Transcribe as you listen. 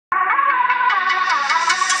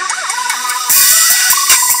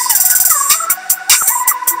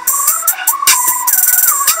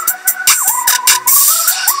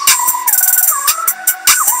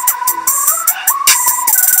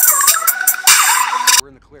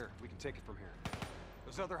in the clear. We can take it from here.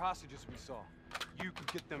 Those other hostages we saw, you can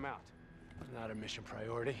get them out. Not a mission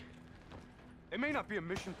priority. They may not be a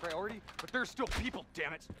mission priority, but they're still people,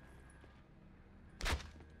 damn it!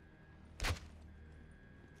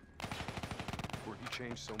 Or have you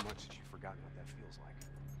changed so much that you've forgotten what that feels like?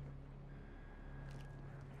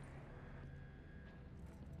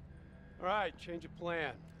 All right, change of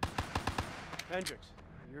plan. Hendricks,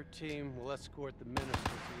 your team will escort the minister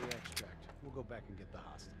to the extract. We'll go back and get the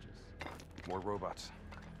hostages. More robots.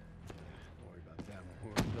 Don't worry about them.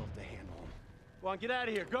 We're built to handle them. Go on, get out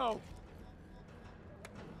of here. Go!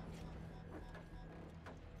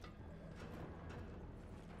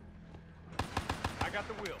 I got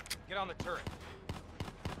the wheel. Get on the turret.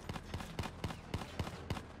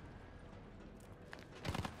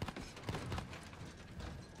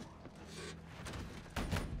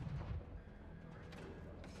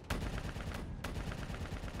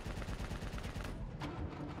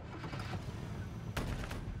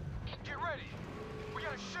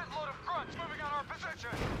 A shitload of grunts moving on our position!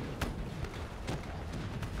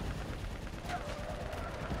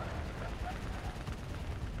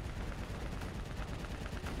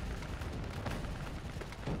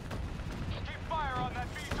 Keep fire on that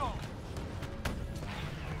VTOL!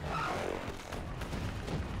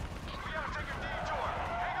 We gotta take a detour!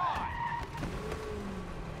 Hang on!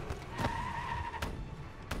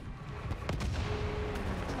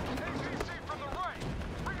 APC from the right!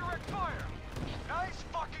 Redirect fire! Nice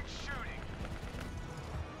fucking shooting!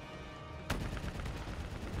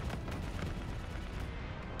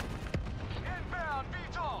 Inbound,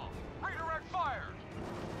 VTOL! Redirect fire!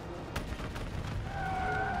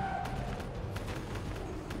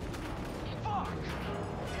 Fuck!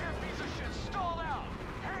 Damn piece of shit stalled out!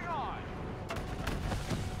 Hang on!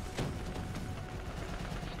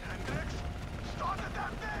 Hendricks, started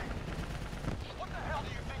that thing! What the hell do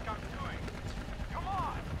you think I'm doing? Come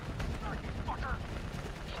on! You fucker!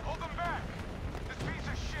 Hold them back! This piece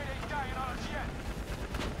of shit ain't dying on us yet!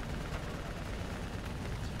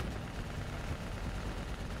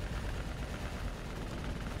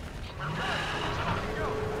 We're good! Let's fucking go!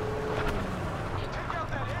 Take out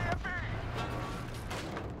that AFE!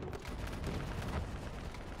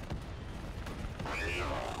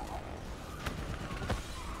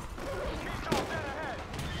 VTOL dead ahead!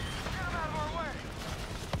 Get him out of our way!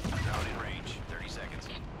 Drone in range. 30 seconds.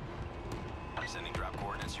 I'm sending drop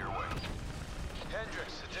coordinates your way.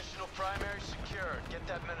 Hendricks, additional primary secured. Get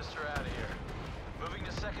that minister out of here. Moving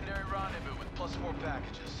to secondary rendezvous with +4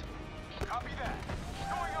 packages. Copy that.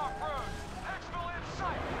 Going off-road. Exfil in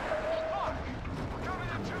sight. Fuck! We're coming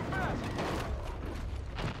in too fast.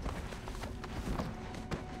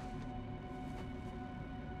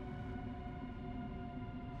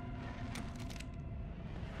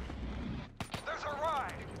 There's a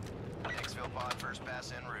ride. Exfil pod first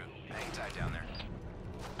pass en route. Hang tight down there.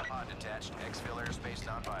 Pod detached. Exfil airspace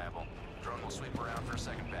not viable. Drone will sweep around for a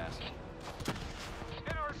second pass.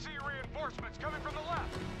 NRC reinforcements coming from the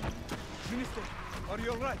left. Minister, are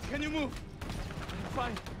you all right? Can you move? I'm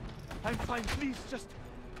fine. I'm fine. Please, just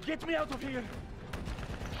get me out of here.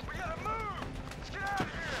 We gotta move! Let's get out of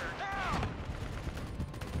here! Now!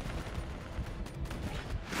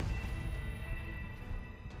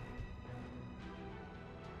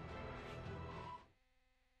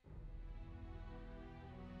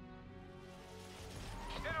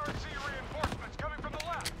 NRC reinforcements coming from the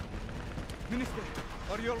left! Minister,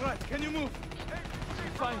 are you all right? Can you move? APC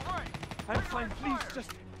Fine. from the right! I'm fine. Redirect Please, fire.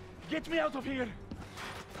 just get me out of here.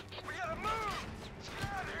 We gotta move! Let's get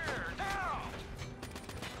out of here! Now!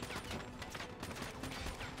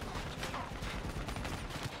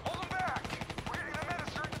 Hold them back! We're getting the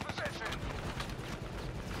minister into position!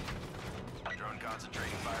 Drone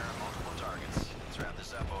concentrating fire on multiple targets. Let's wrap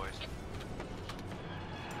this up, boys.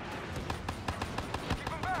 Keep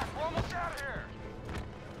them back! We're almost out of here!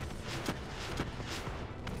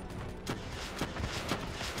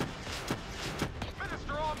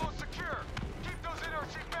 Minister almost secure! Keep those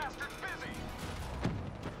NRC bastards busy!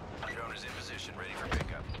 Drone is in position, ready for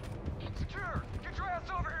pickup. Secure! Get your ass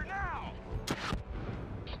over here now!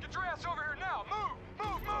 Get your ass over here now! Move!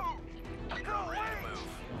 Move! Move! Drone No, ready to wait! move.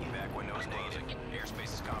 Evac window is closing.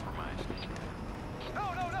 Airspace is compromised.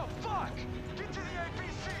 No, no, no! Fuck! Get to the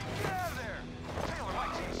APC! Get out of there! Taylor, my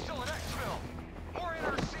team's still at Exfil! More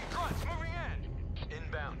NRC grunts moving in!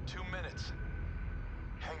 Inbound, 2 minutes.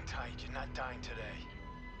 Hang tight, you're not dying today.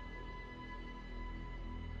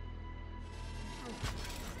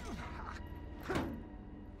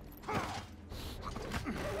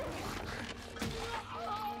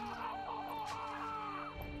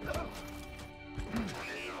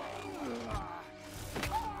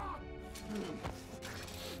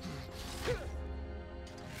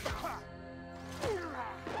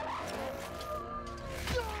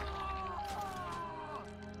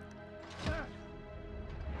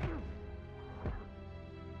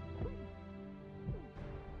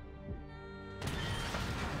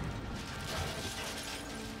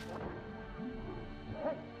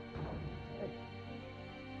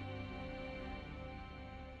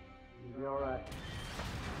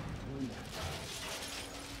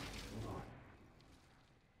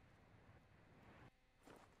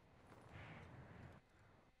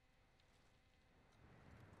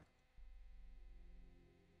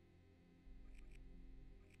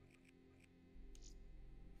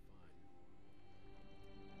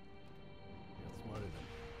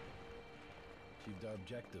 achieved our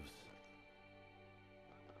objectives.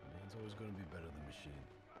 Man's always going to be better than machine.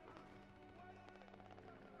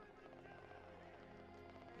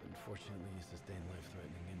 Unfortunately, he sustained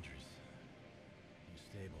life-threatening injuries. He's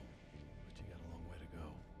stable, but you got a long way to go.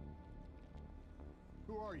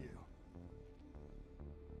 Who are you?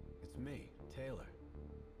 It's me, Taylor.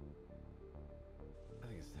 I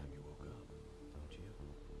think it's time you woke up, don't you?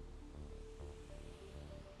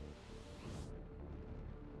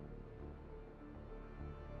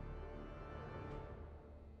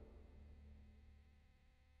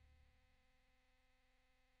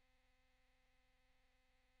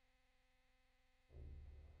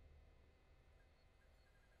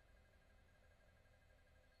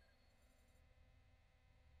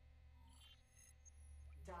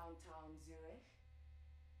 Downtown Zurich.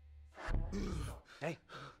 Hey.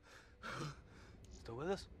 Still with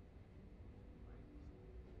us?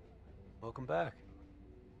 Welcome back.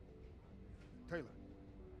 Taylor.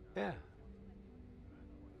 Yeah.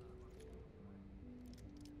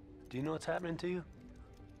 Do you know what's happening to you?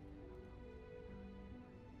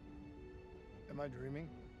 Am I dreaming?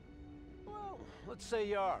 Well, let's say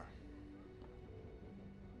you are.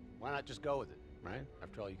 Why not just go with it, right?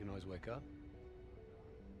 After all, you can always wake up.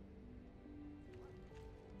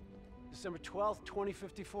 December 12th,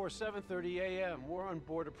 2054, 7:30 a.m. We're on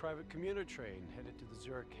board a private commuter train headed to the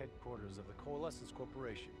Zurich headquarters of the Coalescence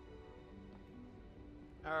Corporation.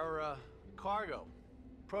 Our cargo,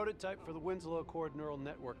 prototype for the Winslow Accord Neural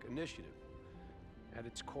Network Initiative. At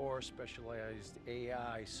its core, specialized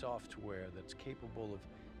AI software that's capable of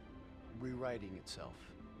rewriting itself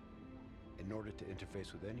in order to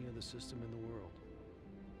interface with any other system in the world.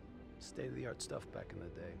 State-of-the-art stuff back in the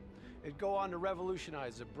day. It'd go on to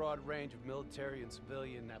revolutionize a broad range of military and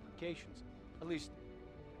civilian applications. At least,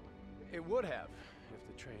 it would have if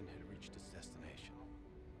the train had reached its destination.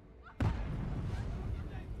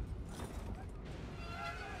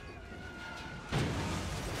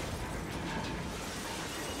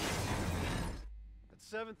 At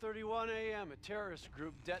 7:31 a.m., a terrorist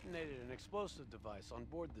group detonated an explosive device on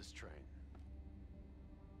board this train.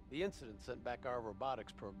 The incident sent back our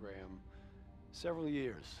robotics program several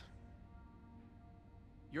years.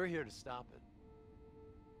 You're here to stop it.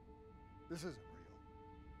 This isn't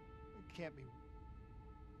real. It can't be.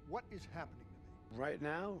 What is happening to me?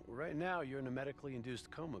 Right now, you're in a medically induced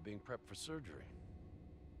coma being prepped for surgery.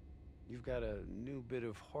 You've got a new bit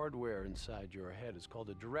of hardware inside your head. It's called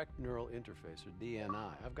a direct neural interface, or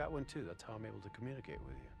DNI. I've got one too. That's how I'm able to communicate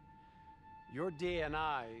with you. Your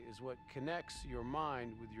DNI is what connects your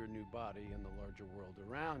mind with your new body and the larger world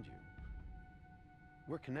around you.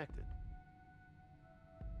 We're connected.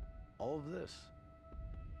 All of this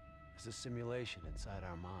is a simulation inside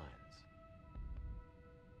our minds.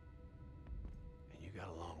 And you got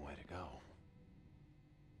a long way to go.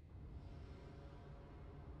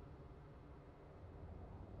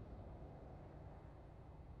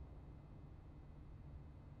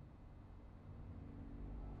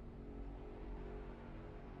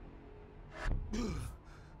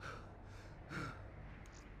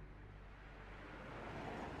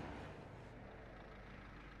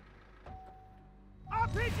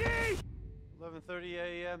 RPG! 11:30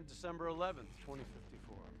 a.m., December 11th,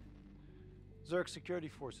 2054. Zurich security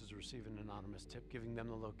forces receive an anonymous tip giving them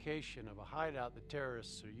the location of a hideout the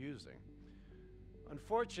terrorists are using.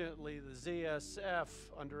 Unfortunately, the ZSF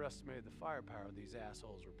underestimated the firepower these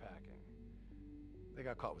assholes were packing. They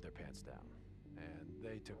got caught with their pants down, and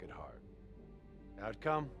they took it hard.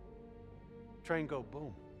 Outcome? Train go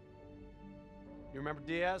boom. You remember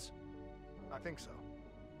Diaz? I think so.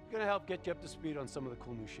 Gonna help get you up to speed on some of the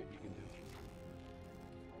cool new shit you can do.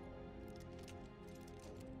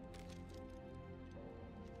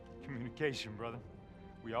 Communication, brother.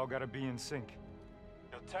 We all gotta be in sync.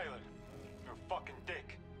 Yo, Taylor, you're a fucking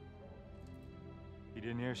dick. You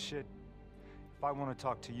didn't hear shit? If I want to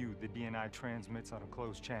talk to you, the DNI transmits on a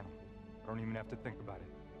closed channel. I don't even have to think about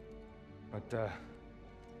it. But,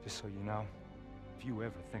 just so you know, if you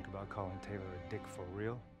ever think about calling Taylor a dick for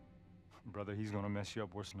real, brother, he's gonna mess you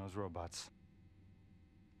up worse than those robots.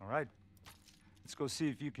 All right? Let's go see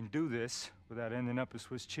if you can do this without ending up as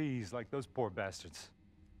Swiss cheese like those poor bastards.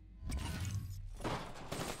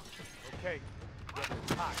 Okay, brother,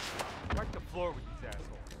 it's hot. Wipe the floor with these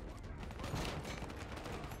assholes.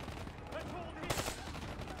 Let's hold here!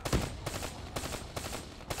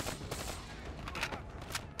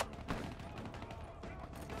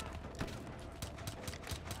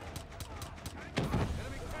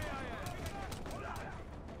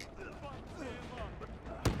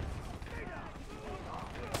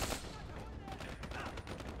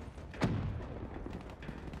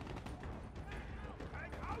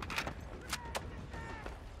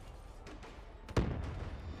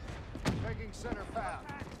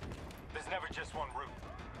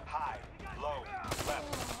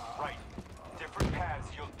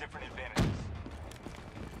 different advantages.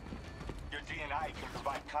 Your DNI can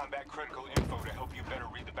provide combat-critical info to help you better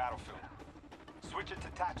read the battlefield. Switch it to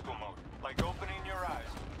tactical mode, like opening your eyes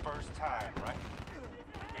first time, right?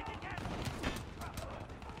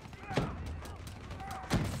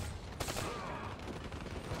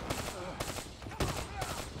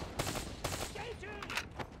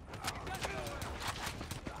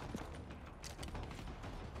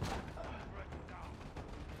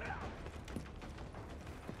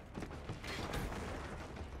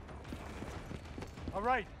 All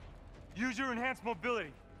right, use your enhanced mobility.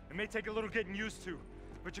 It may take a little getting used to,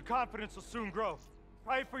 but your confidence will soon grow.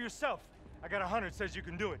 Try it for yourself. I got a hunter that says you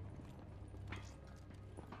can do it.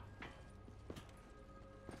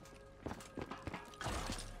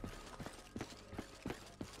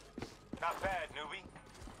 Not bad, newbie.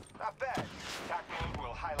 Not bad. Attack mode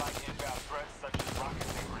will highlight inbound threats such as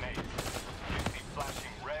rockets and grenades. You see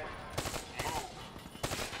flashing red, move.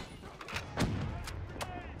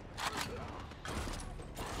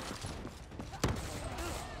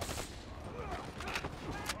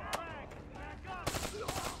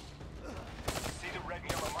 See the red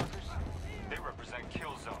and yellow markers? They represent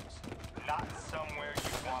kill zones. Not somewhere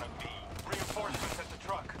you want to be. Reinforcements at the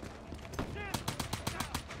truck.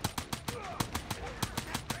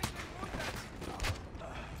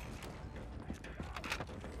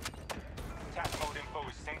 Attack mode info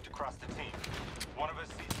is synced across the team. One of us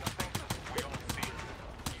sees something, we all see it.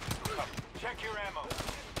 Come, check your ammo.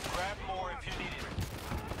 Grab more if you need it.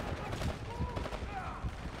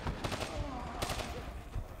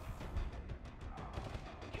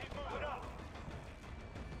 Keep moving up.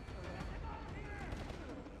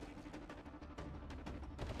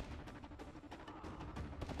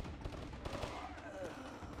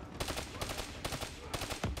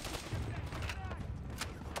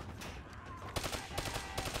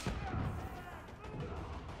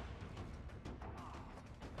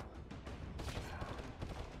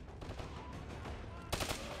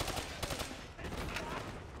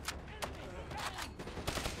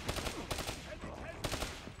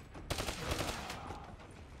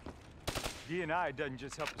 DNI doesn't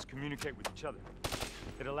just help us communicate with each other.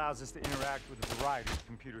 It allows us to interact with a variety of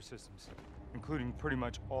computer systems, including pretty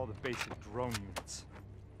much all the basic drone units.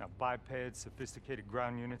 Now, bipeds, sophisticated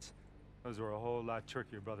ground units, those are a whole lot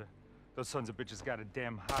trickier, brother. Those sons of bitches got a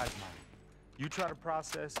damn hive mind. You try to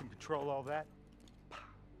process and control all that,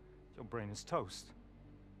 your brain is toast.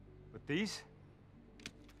 But these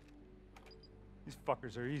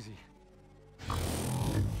fuckers are easy. Go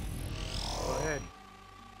ahead.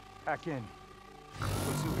 Hack in.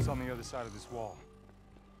 Let's see what's on the other side of this wall.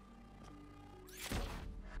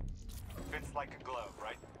 Fits like a glove,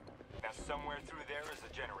 right? Now somewhere through there is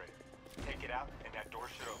a generator. Take it out and that door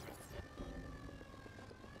should open.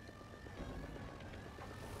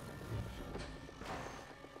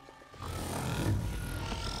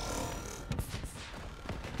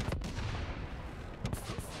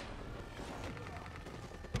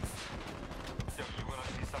 So you wanna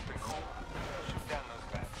see something cool? Shoot down those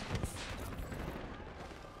bats.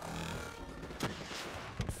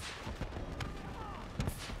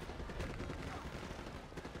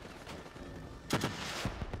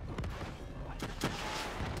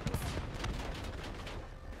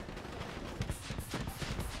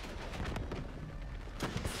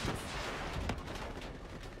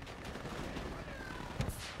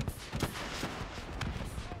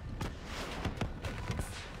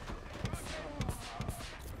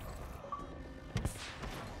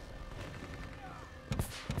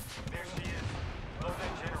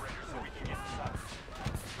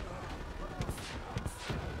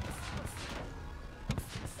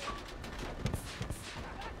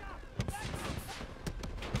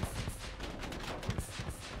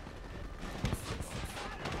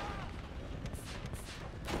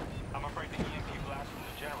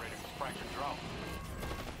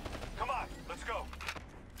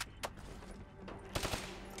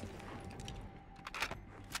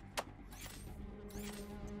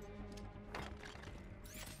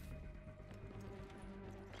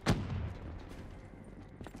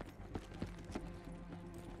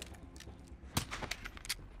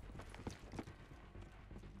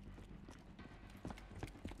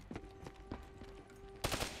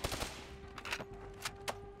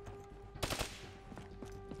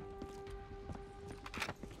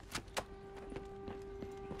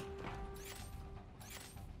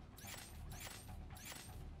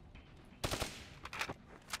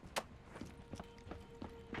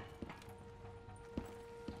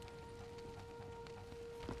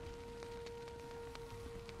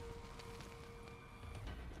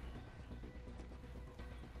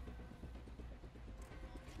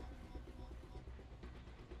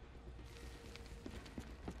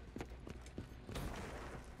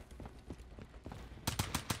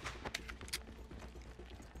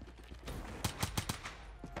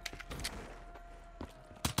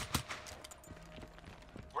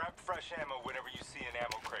 fresh ammo whenever you see an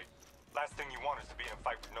ammo crate. Last thing you want is to be in a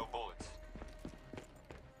fight with no bullets.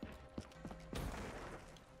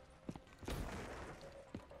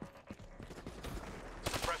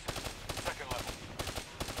 Suppressors, second level.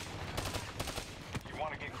 You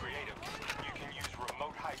want to get creative, you can use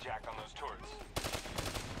remote hijack on those turrets.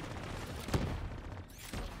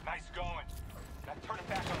 Nice going. Now turn it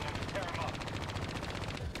back on them and tear them up.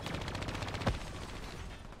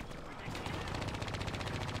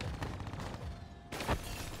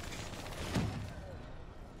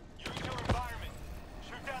 Use your environment.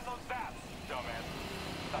 Shoot down those zaps, dumbass.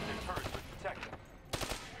 Thought their turrets would protect them.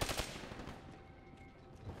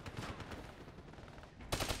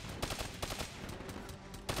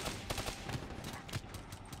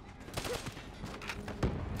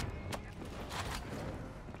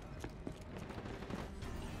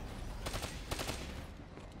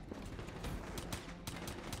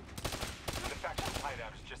 The faction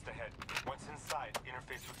hideout is just ahead. Once inside,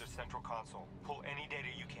 interface with their central console. Pull any data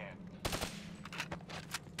you can.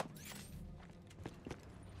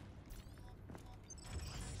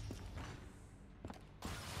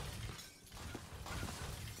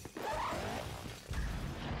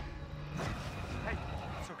 Hey,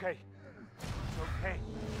 it's okay. It's okay.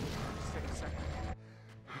 Just take a second.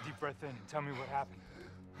 Take a deep breath in and tell me what happened.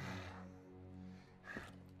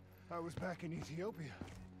 I was back in Ethiopia.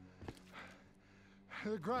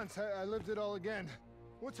 The grunts, I lived it all again.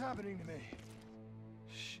 What's happening to me?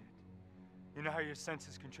 Shit. You know how your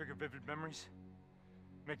senses can trigger vivid memories?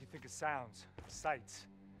 Make you think of sounds, sights,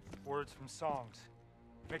 words from songs.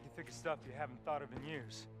 Make you think of stuff you haven't thought of in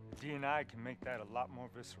years. The DNI can make that a lot more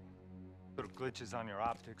visceral. Little glitches on your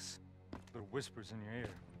optics, little whispers in your ear.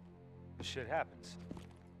 This shit happens.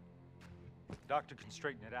 The doctor can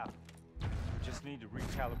straighten it out. You just need to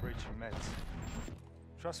recalibrate your meds.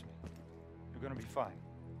 Trust me, you're gonna be fine.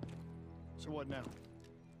 So what now?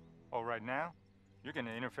 Oh, right now, you're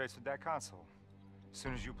gonna interface with that console. As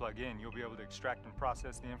soon as you plug in, you'll be able to extract and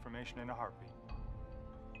process the information in a heartbeat.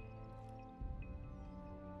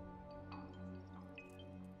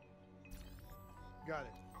 Got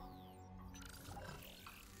it.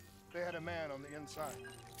 They had a man on the inside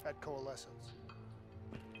at Coalescence.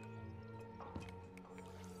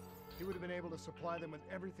 He would have been able to supply them with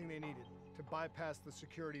everything they needed to bypass the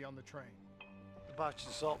security on the train. The botched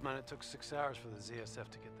assault, man, it took 6 hours for the ZSF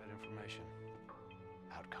to get that information.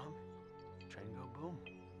 Outcome? Train go boom.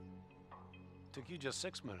 Took you just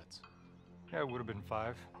 6 minutes. Yeah, it would have been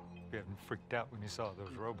 5 if you hadn't freaked out when you saw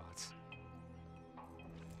those robots.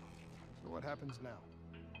 So what happens now?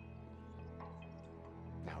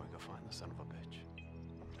 Now we go find the son of a bitch.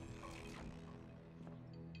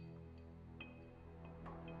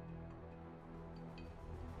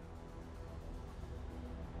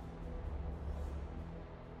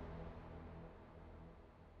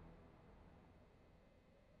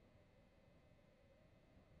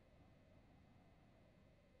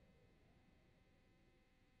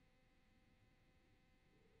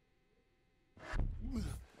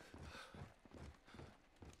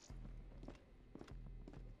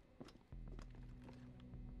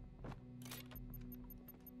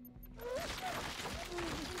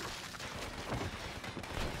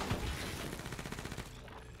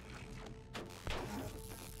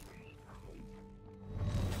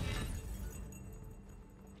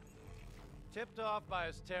 Tipped off by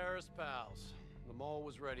his terrorist pals, the mole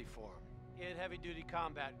was ready for him. He had heavy-duty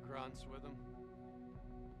combat grunts with him.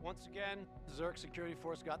 Once again, the Zerk security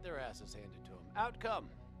force got their asses handed to him. Outcome: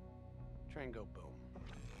 train go boom.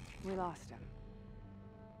 We lost him.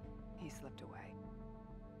 He slipped away.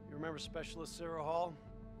 You remember Specialist Sarah Hall?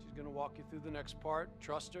 She's gonna walk you through the next part.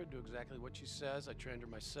 Trust her, do exactly what she says. I trained her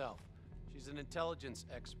myself. She's an intelligence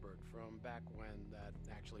expert from back when that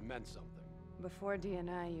actually meant something. Before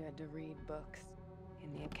DNI, you had to read books.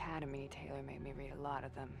 In the academy, Taylor made me read a lot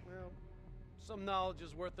of them. Well, some knowledge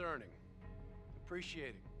is worth earning,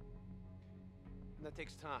 appreciating. And that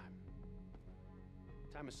takes time.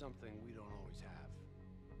 Time is something we don't always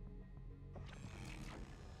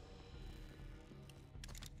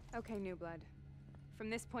have. Okay, New Blood.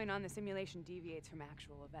 From this point on, the simulation deviates from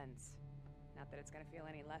actual events. Not that it's gonna feel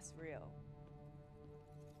any less real.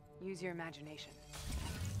 Use your imagination.